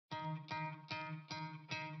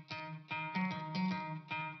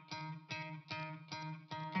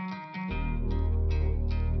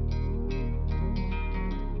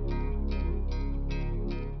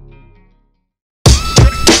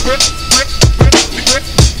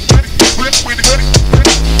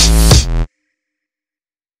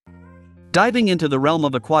Diving into the realm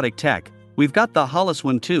of aquatic tech, we've got the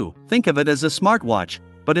HoloSwim 2. Think of it as a smartwatch,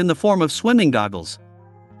 but in the form of swimming goggles.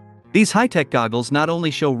 These high-tech goggles not only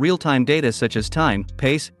show real-time data such as time,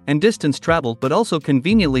 pace, and distance traveled but also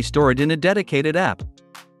conveniently store it in a dedicated app.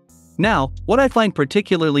 Now, what I find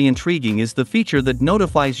particularly intriguing is the feature that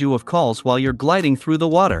notifies you of calls while you're gliding through the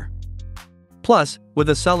water. Plus, with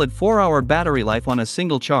a solid 4-hour battery life on a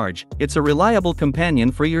single charge, it's a reliable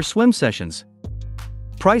companion for your swim sessions.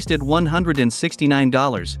 Priced at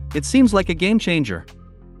 $169, it seems like a game changer.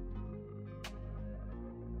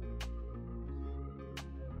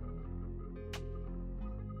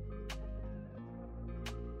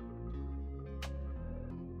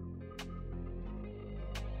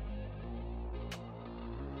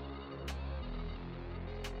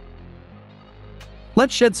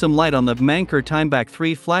 Let's shed some light on the Manker Timeback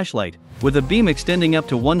III flashlight. With a beam extending up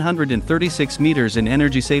to 136 meters in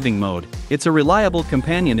energy-saving mode, it's a reliable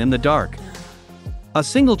companion in the dark. A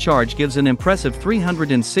single charge gives an impressive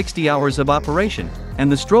 360 hours of operation,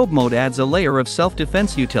 and the strobe mode adds a layer of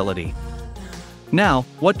self-defense utility. Now,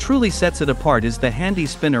 what truly sets it apart is the handy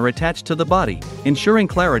spinner attached to the body, ensuring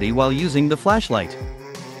clarity while using the flashlight.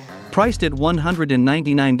 Priced at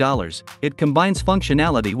 $199, it combines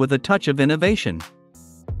functionality with a touch of innovation.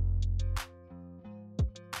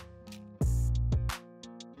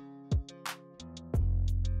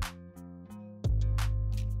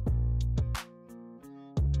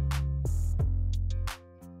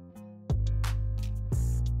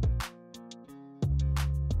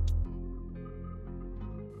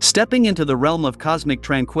 Stepping into the realm of cosmic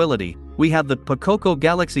tranquility, we have the POCOCO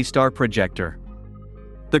Galaxy Star Projector.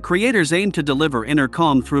 The creators aim to deliver inner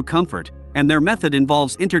calm through comfort, and their method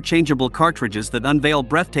involves interchangeable cartridges that unveil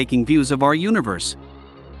breathtaking views of our universe.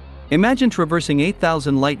 Imagine traversing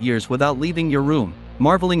 8,000 light-years without leaving your room,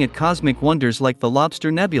 marveling at cosmic wonders like the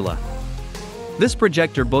Lobster Nebula. This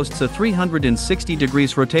projector boasts a 360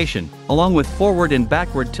 degrees rotation, along with forward and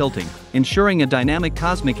backward tilting, ensuring a dynamic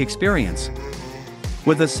cosmic experience.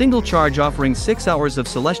 With a single charge offering 6 hours of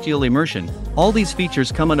celestial immersion, all these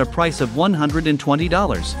features come at a price of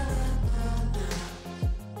 $120.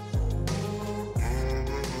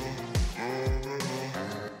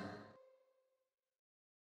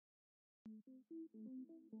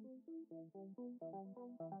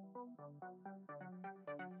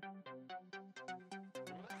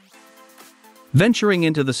 Venturing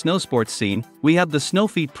into the snow sports scene, we have the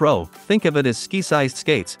Snowfeet PRO. Think of it as ski-sized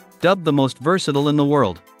skates, dubbed the most versatile in the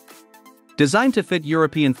world. Designed to fit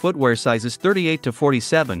European footwear sizes 38 to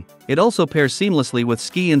 47, it also pairs seamlessly with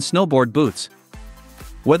ski and snowboard boots.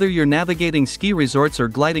 Whether you're navigating ski resorts or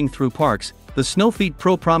gliding through parks, the Snowfeet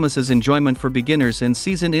PRO promises enjoyment for beginners and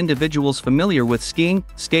seasoned individuals familiar with skiing,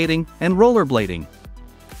 skating, and rollerblading.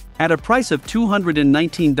 At a price of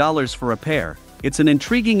 $219 for a pair, it's an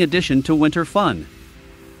intriguing addition to winter fun.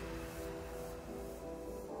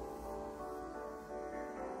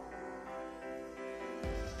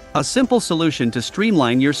 A simple solution to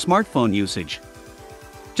streamline your smartphone usage.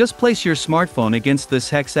 Just place your smartphone against this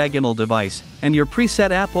hexagonal device, and your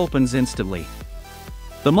preset app opens instantly.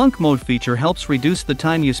 The monk mode feature helps reduce the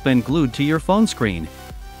time you spend glued to your phone screen.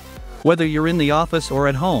 Whether you're in the office or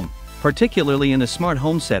at home, particularly in a smart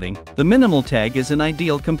home setting, the minimal tag is an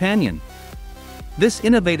ideal companion. This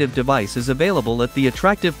innovative device is available at the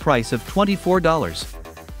attractive price of $24.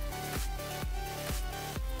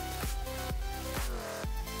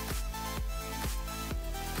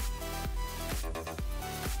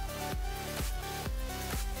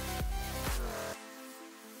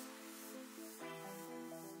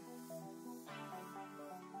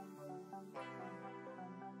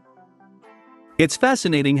 It's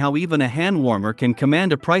fascinating how even a hand warmer can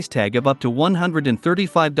command a price tag of up to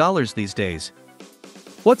 $135 these days.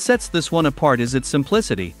 What sets this one apart is its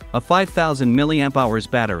simplicity, a 5,000 mAh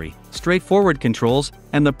battery, straightforward controls,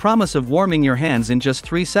 and the promise of warming your hands in just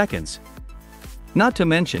 3 seconds. Not to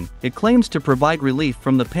mention, it claims to provide relief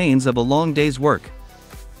from the pains of a long day's work.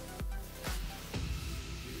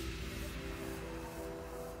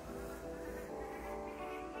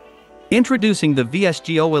 Introducing the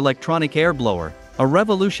VSGO electronic air blower, a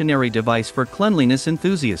revolutionary device for cleanliness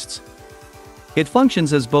enthusiasts. It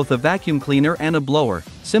functions as both a vacuum cleaner and a blower,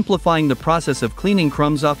 simplifying the process of cleaning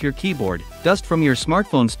crumbs off your keyboard, dust from your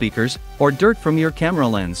smartphone speakers, or dirt from your camera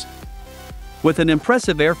lens. With an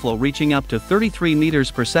impressive airflow reaching up to 33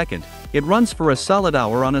 meters per second, it runs for a solid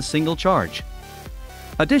hour on a single charge.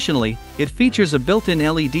 Additionally, it features a built-in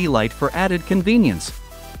LED light for added convenience.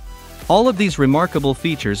 All of these remarkable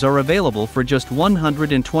features are available for just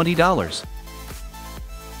 $120.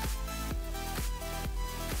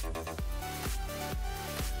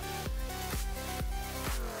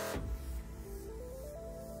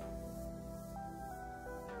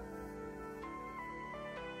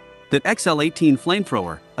 The XL18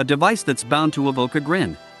 Flamethrower, a device that's bound to evoke a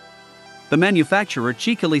grin. The manufacturer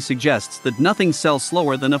cheekily suggests that nothing sells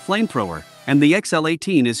slower than a flamethrower, and the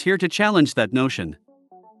XL18 is here to challenge that notion.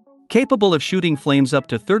 Capable of shooting flames up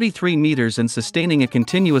to 33 meters and sustaining a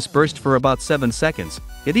continuous burst for about 7 seconds,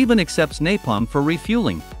 it even accepts napalm for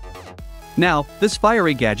refueling. Now, this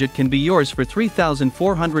fiery gadget can be yours for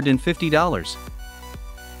 $3,450.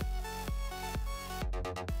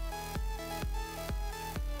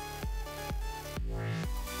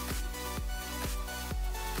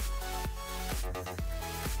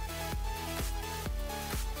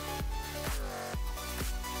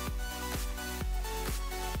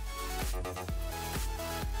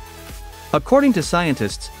 According to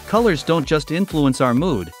scientists, colors don't just influence our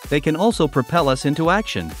mood, they can also propel us into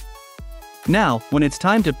action. Now, when it's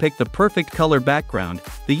time to pick the perfect color background,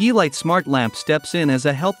 the Yeelight smart lamp steps in as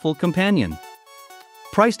a helpful companion.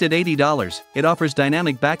 Priced at $80, it offers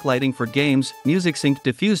dynamic backlighting for games, music sync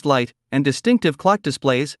diffused light, and distinctive clock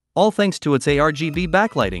displays, all thanks to its ARGB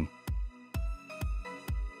backlighting.